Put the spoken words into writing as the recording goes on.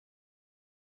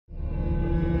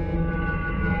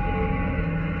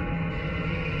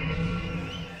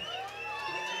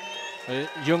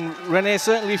Young Rene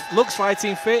certainly looks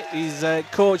fighting fit. He's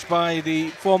coached by the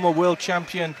former world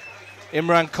champion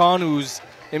Imran Khan, who's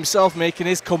himself making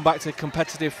his comeback to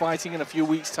competitive fighting in a few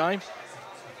weeks' time.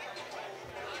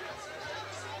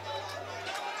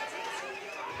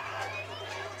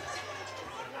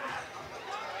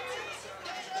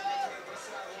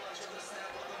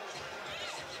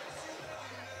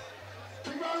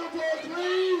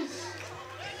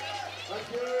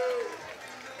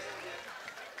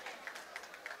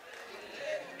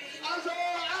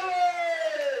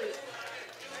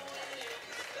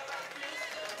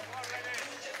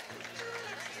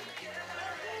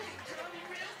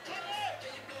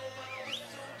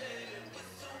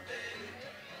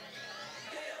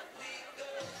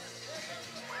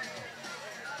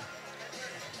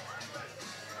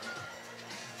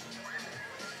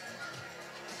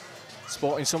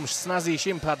 Sporting some snazzy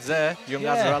shin pads there, young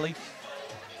Azhar Ali.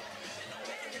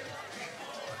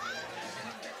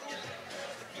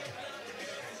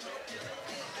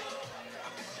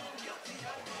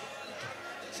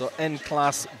 So end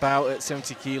class bout at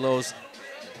 70 kilos.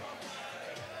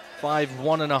 5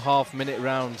 1.5 minute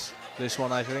rounds, this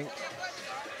one I think.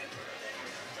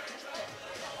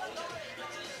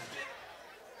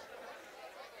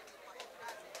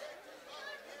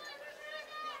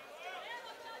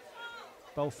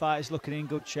 Both fighters looking in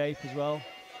good shape as well.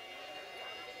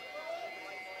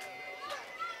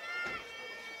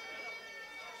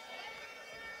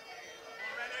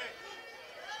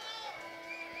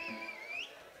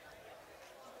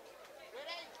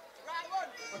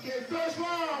 Okay, first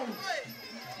round.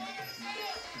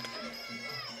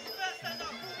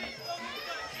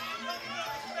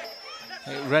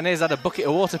 Rene's had a bucket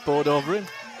of water poured over him,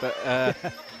 but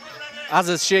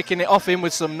Azhar's shaking it off him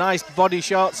with some nice body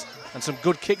shots and some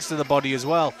good kicks to the body as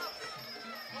well.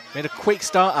 Made a quick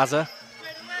start, Azhar.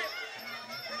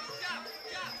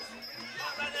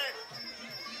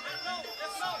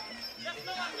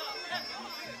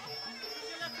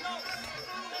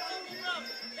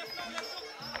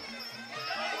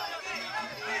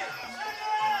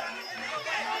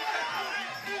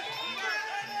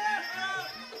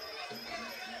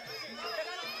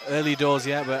 Early doors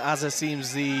yet, but Azhar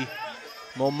seems the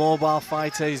more mobile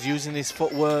fighter. He's using his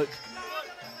footwork,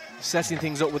 setting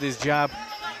things up with his jab.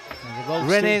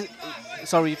 Rene,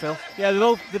 sorry, Phil. Yeah,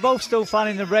 they're both still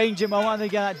finding the range at the moment. They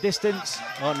get that distance.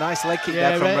 Oh, nice leg kick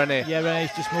there from Rene. Yeah,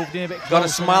 Rene's just moved in a bit closer. Got a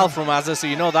smile from Azhar, so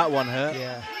you know that one hurt.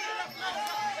 Yeah.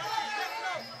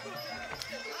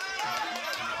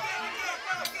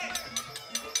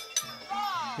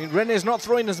 I mean, Rene's not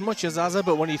throwing as much as Azhar,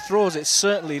 but when he throws, it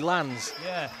certainly lands.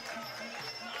 Yeah.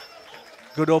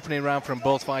 Good opening round from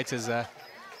both fighters there.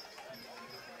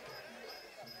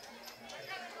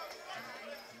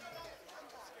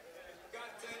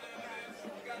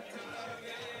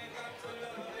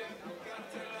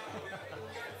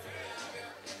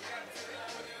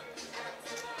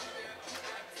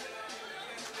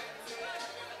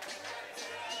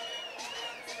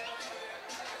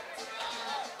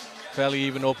 Fairly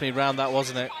even opening round that,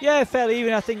 wasn't it? Yeah, fairly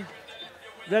even. I think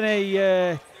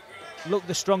Rene looked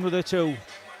the stronger of the two,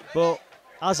 but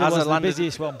Azhar was the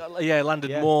busiest one. Yeah,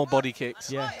 landed more body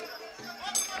kicks. Yeah.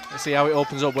 Let's see how it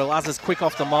opens up. Well, Azhar's quick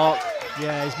off the mark.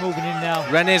 Yeah, he's moving in now.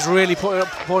 Rene's really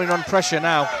putting on pressure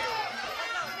now.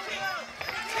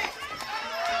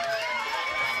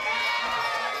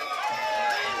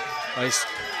 Nice.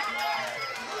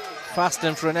 Fast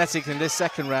and frenetic in this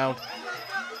second round.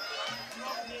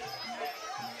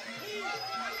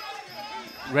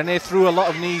 Rene threw a lot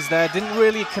of knees there, didn't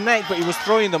really connect, but he was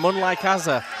throwing them, unlike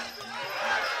Azhar.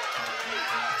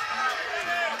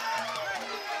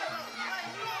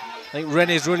 I think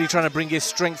Rene's really trying to bring his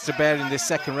strength to bear in this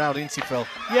second round, isn't he, Phil?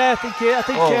 Yeah, I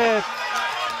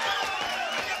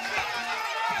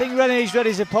think Rene's read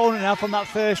his opponent now from that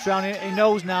first round. He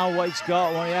knows now what he's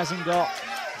got, what he hasn't got,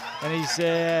 and he's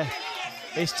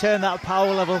turned that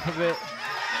power level up a bit.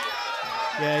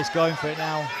 Yeah, he's going for it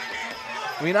now.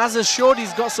 I mean, Azhar showed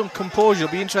he's got some composure.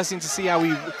 It'll be interesting to see how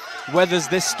he weathers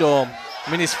this storm. I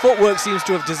mean, his footwork seems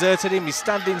to have deserted him. He's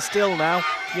standing still now.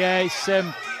 Yeah,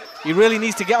 he really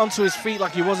needs to get onto his feet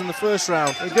like he was in the first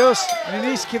round. He does, and he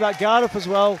needs to keep that guard up as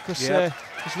well, because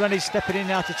Rene's stepping in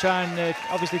now to try and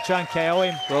obviously try and KO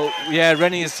him. Well, yeah,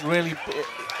 Rene has really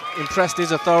impressed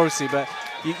his authority, but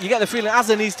you get the feeling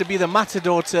Azhar needs to be the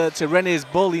matador to Rene's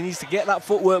bull. He needs to get that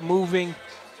footwork moving.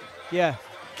 Yeah.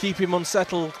 Keep him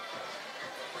unsettled.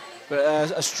 But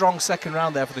a strong second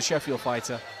round there for the Sheffield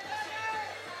fighter.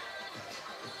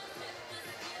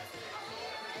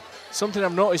 Something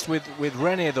I've noticed with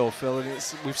Rene though, Phil,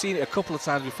 and we've seen it a couple of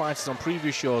times with fighters on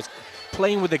previous shows,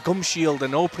 playing with the gum shield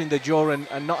and opening the jaw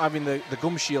and not having the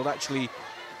gum shield actually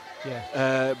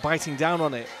biting down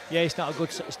on it. Yeah, it's not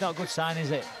a good sign,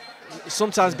 is it?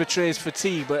 Sometimes betrays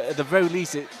fatigue, but at the very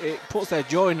least it puts their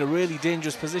jaw in a really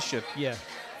dangerous position. Yeah.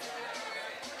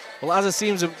 Well, Azhar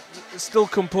seems still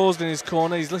composed in his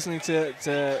corner. He's listening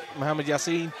to Mohamed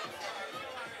Yassin.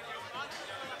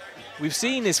 We've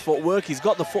seen his footwork. He's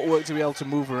got the footwork to be able to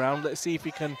move around. Let's see if he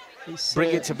can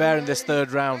bring it to bear in this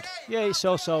third round. Yeah, it's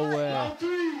also...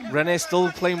 Rene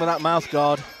still playing with that mouth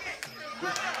guard.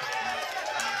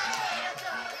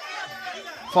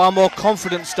 Far more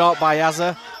confident start by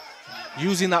Azhar.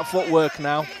 Using that footwork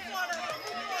now.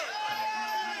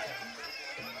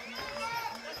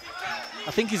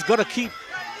 I think he's got to keep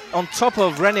on top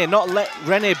of Rene, not let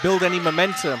Rene build any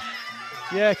momentum.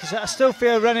 Yeah, because I still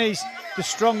feel Rene's the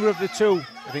stronger of the two.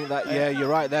 I think that, yeah, you're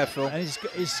right there, Phil. And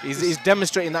he's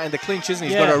demonstrating that in the clinch, isn't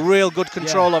he? He's got a real good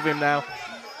control of him now.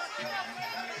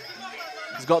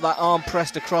 He's got that arm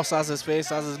pressed across Azhar's face.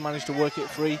 Azhar's managed to work it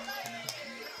free.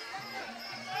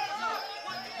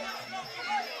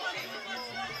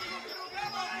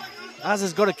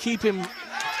 Azhar's got to keep him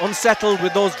unsettled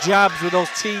with those jabs, with those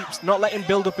teeps, not let him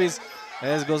build up his...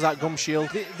 There goes that gum shield.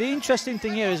 The interesting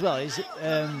thing here as well is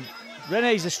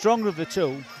Rene's the stronger of the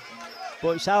two,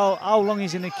 but it's how long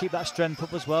he's going to keep that strength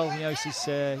up as well. You know, it's his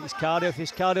cardio. If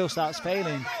his cardio starts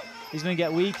failing, he's going to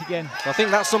get weak again. I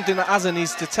think that's something that Azhar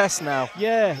needs to test now.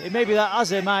 Yeah, it may be that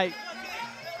Azhar might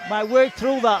work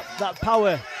through that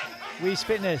power with his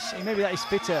fitness. It may be that he's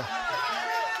fitter.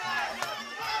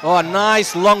 Oh, a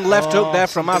nice long left hook there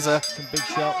from Azhar. Some big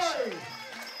shots.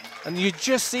 And you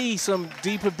just see some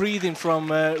deeper breathing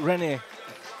from Rene.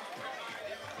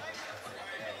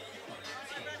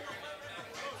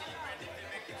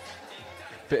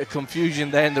 Bit of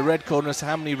confusion there in the red corner as to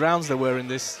how many rounds there were in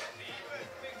this.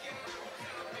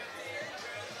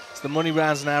 It's the money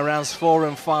rounds now, rounds 4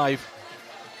 and 5.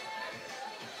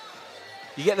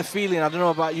 You get the feeling, I don't know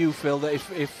about you, Phil, that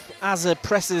if Azhar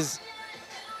presses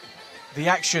the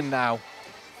action now,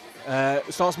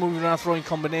 starts moving around throwing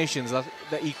combinations,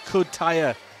 that he could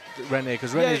tire Rene,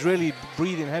 because Rene is really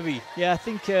breathing heavy. Yeah, I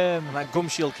think... and that gum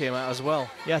shield came out as well.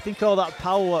 Yeah, I think all that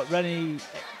power what Rene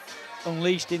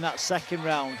unleashed in that second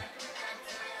round,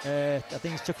 I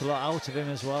think it's took a lot out of him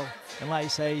as well. And like you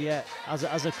say, yeah,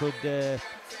 Azhar could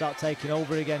start taking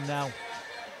over again now.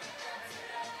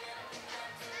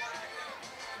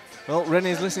 Well,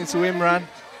 Rene's listening to Imran.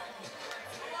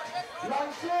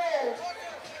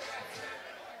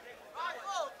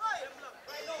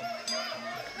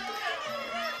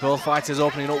 Both fighters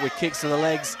opening up with kicks to the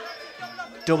legs.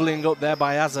 Doubling up there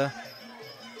by Azhar.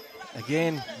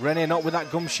 Again, Rene not with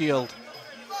that gum shield.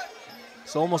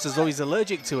 It's almost as though he's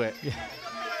allergic to it. Yeah.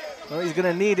 Well, he's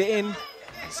going to need it in.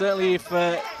 Certainly if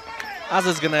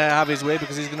Azhar's going to have his way,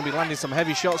 because he's going to be landing some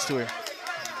heavy shots to him.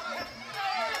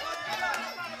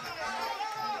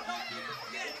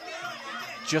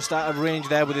 Just out of range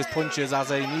there with his punches,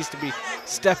 Azhar. He needs to be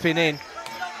stepping in.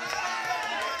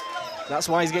 That's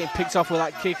why he's getting picked off with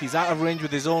that kick. He's out of range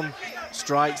with his own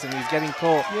strikes and he's getting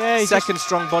caught. Yeah, second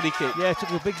strong body kick. Yeah,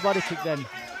 took a big body kick then.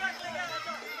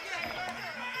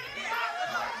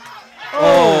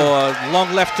 Oh, a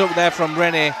long left hook there from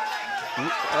Rene.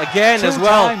 Again as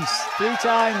well. 3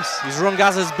 times. He's rung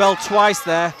Azhar's bell twice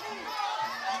there.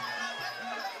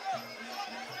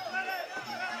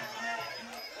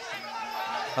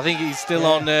 I think he's still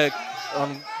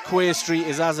on Queer Street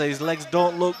as Azhar. His legs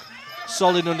don't look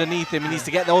solid underneath him. He needs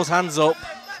to get those hands up.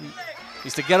 He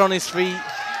needs to get on his feet.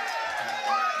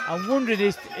 I'm wondering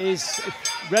if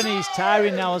Rene is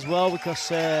tiring now as well,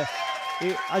 because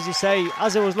as you say,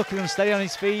 Azhar was looking unsteady on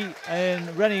his feet, and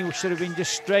Rene should have been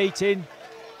just straight in,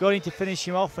 going to finish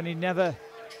him off, and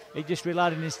he just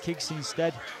relied on his kicks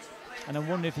instead. And I'm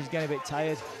wondering if he's getting a bit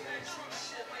tired.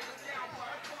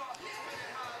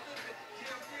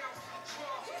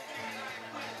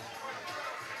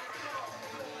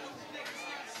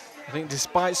 I think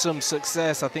despite some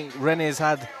success, I think Rene's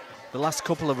had the last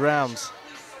couple of rounds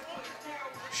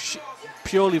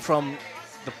purely from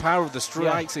the power of the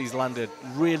strikes he's landed,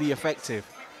 really effective.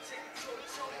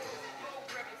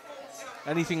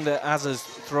 Anything that Azhar's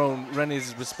thrown,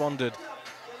 Rene's responded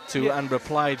to and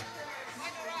replied.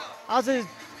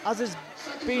 Azhar's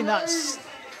been just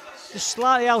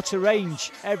slightly out of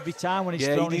range every time when he's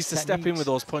thrown his he needs to step in with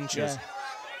those punches. Yeah.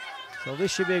 So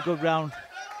this should be a good round.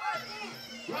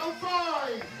 Round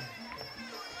 5.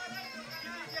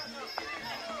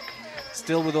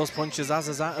 Still with those punches,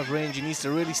 Azhar's out of range. He needs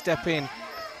to really step in.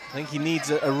 I think he needs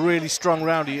a really strong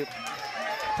round.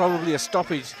 Probably a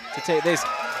stoppage to take this.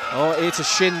 Oh, it's a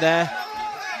shin there.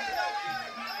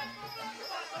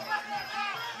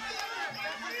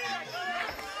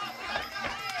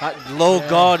 That low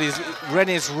guard is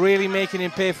Rene's really making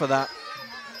him pay for that.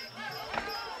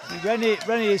 Rene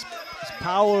is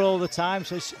power all the time,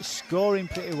 so he's scoring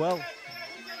pretty well.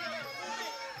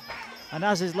 And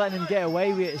Azhar's letting him get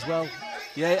away with it as well.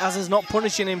 Yeah, Azhar's not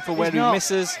punishing him for where he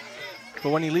misses,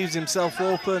 but when he leaves himself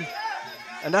open.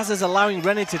 And Azhar's allowing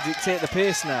Rene to dictate the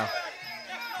pace now.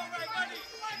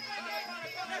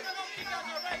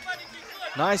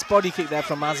 Nice body kick there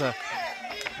from Azhar.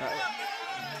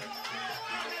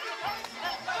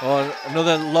 Or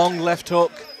another long left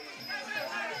hook.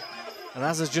 And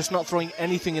Azhar's just not throwing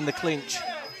anything in the clinch.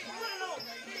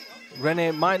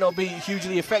 Rene might not be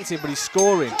hugely effective, but he's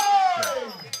scoring.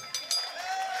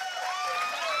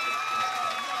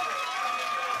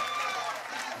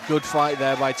 Good fight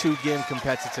there by two game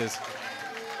competitors.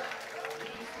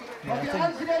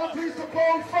 Yeah,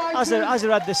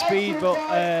 Azhar had the speed,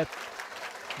 but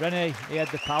Rene, he had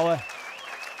the power.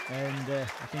 And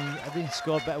I think he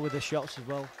scored better with the shots as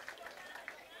well.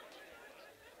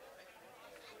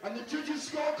 And the judges'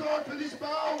 scorecard for this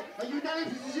bout, a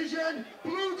unanimous decision,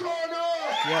 blue corner.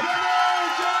 Yep.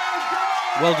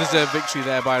 Well-deserved victory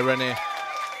there by Rene.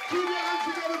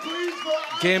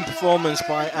 Game performance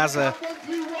by Azhar.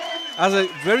 Azhar,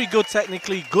 very good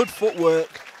technically, good footwork.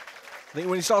 I think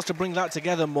when he starts to bring that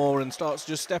together more and starts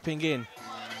just stepping in,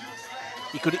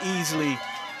 he could easily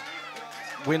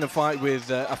win a fight with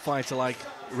a fighter like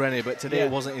Rene, but today it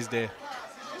wasn't his day.